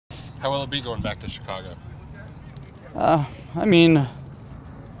How will it be going back to Chicago? I mean,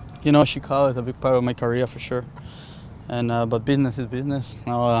 Chicago is a big part of my career for sure, and but business is business.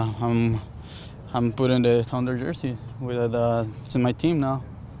 Now I'm putting the Thunder jersey with it's in my team now,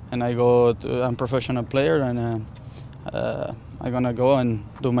 and I'm a professional player, and I'm gonna go and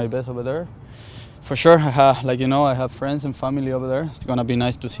do my best over there. For sure, I have friends and family over there. It's gonna be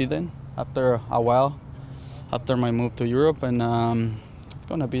nice to see them after a while, after my move to Europe, and it's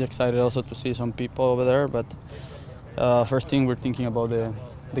gonna be excited also to see some people over there. But first thing we're thinking about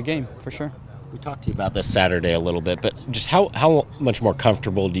the game for sure. We talked to you about this Saturday a little bit, but just how much more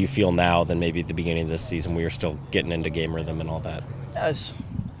comfortable do you feel now than maybe at the beginning of this season where you're still getting into game rhythm and all that? Yes,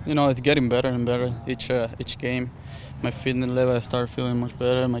 it's getting better and better each game. My fitness level, I start feeling much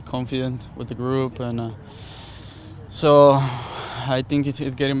better. My confidence with the group, and so I think it's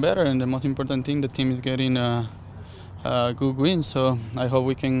getting better. And the most important thing, the team is getting good wins. So I hope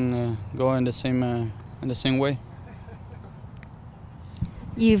we can go in the same way.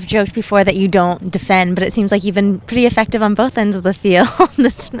 You've joked before that you don't defend, but it seems like you've been pretty effective on both ends of the field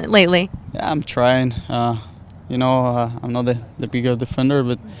lately. Yeah, I'm trying. I'm not the bigger defender,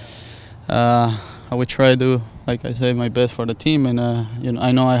 but I would try to do, like I say, my best for the team. And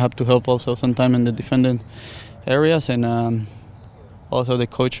I know I have to help also sometime in the defending areas, and also the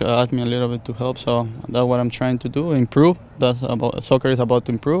coach asked me a little bit to help. So that's what I'm trying to do, improve. Soccer is about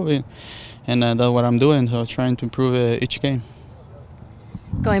to improve, and that's what I'm doing. So trying to improve each game.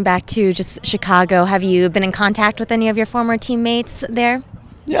 Going back to just Chicago, have you been in contact with any of your former teammates there?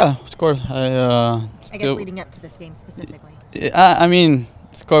 Yeah, of course. I guess leading up to this game specifically. I mean,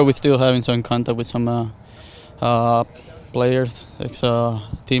 of course, we're still having some contact with some players,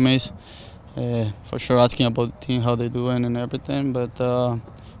 ex-teammates. For sure, asking about the team, how they're doing and everything. But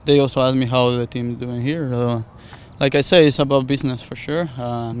they also ask me how the team is doing here. Like I say, it's about business for sure.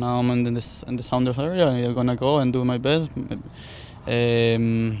 Now I'm in the Sounders area. I'm gonna go and do my best.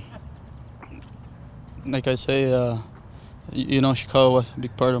 Like I say, Chicago was a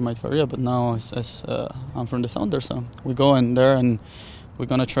big part of my career, but now I'm from the Sounders, so we go in there and we're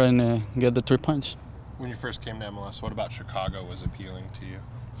gonna try and get the 3 points. When you first came to MLS, what about Chicago was appealing to you?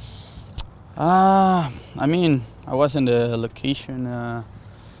 I mean, I was in the location,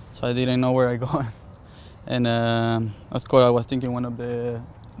 so I didn't know where I go, and of course I was thinking one of the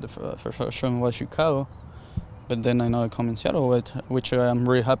first option was Chicago. But then I know I come in Seattle, which I'm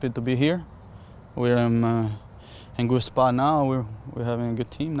really happy to be here. We're in good spot now. We're having a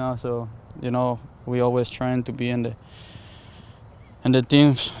good team now. So we always trying to be in the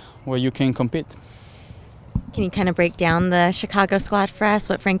teams where you can compete. Can you kind of break down the Chicago squad for us?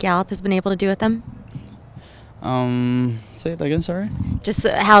 What Frank Gallup has been able to do with them? Say it again, sorry. Just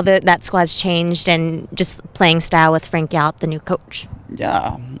how that squad's changed and just playing style with Frank Gallup, the new coach.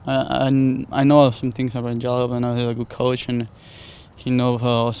 Yeah, I know some things about Gallup. I know he's a good coach, and he knows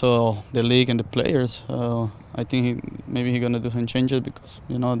also the league and the players. I think maybe he's gonna do some changes because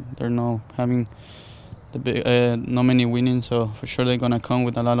they're not having not many winning. So for sure they're gonna come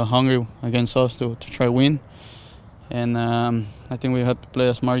with a lot of hunger against us to try win. And I think we have to play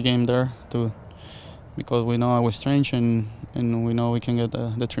a smart game there because we know our strength and we know we can get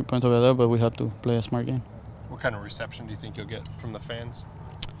the 3 points over there, but we have to play a smart game. What kind of reception do you think you'll get from the fans?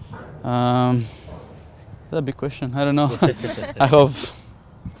 That's a big question. I don't know. I hope.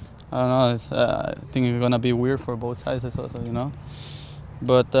 I don't know. I think it's gonna be weird for both sides, also,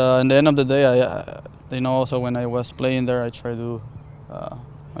 But in the end of the day, also when I was playing there, I tried to do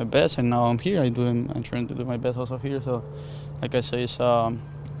my best, and now I'm here. I'm trying to do my best also here. So, like I say, it's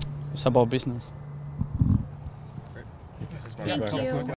about business. Thank you.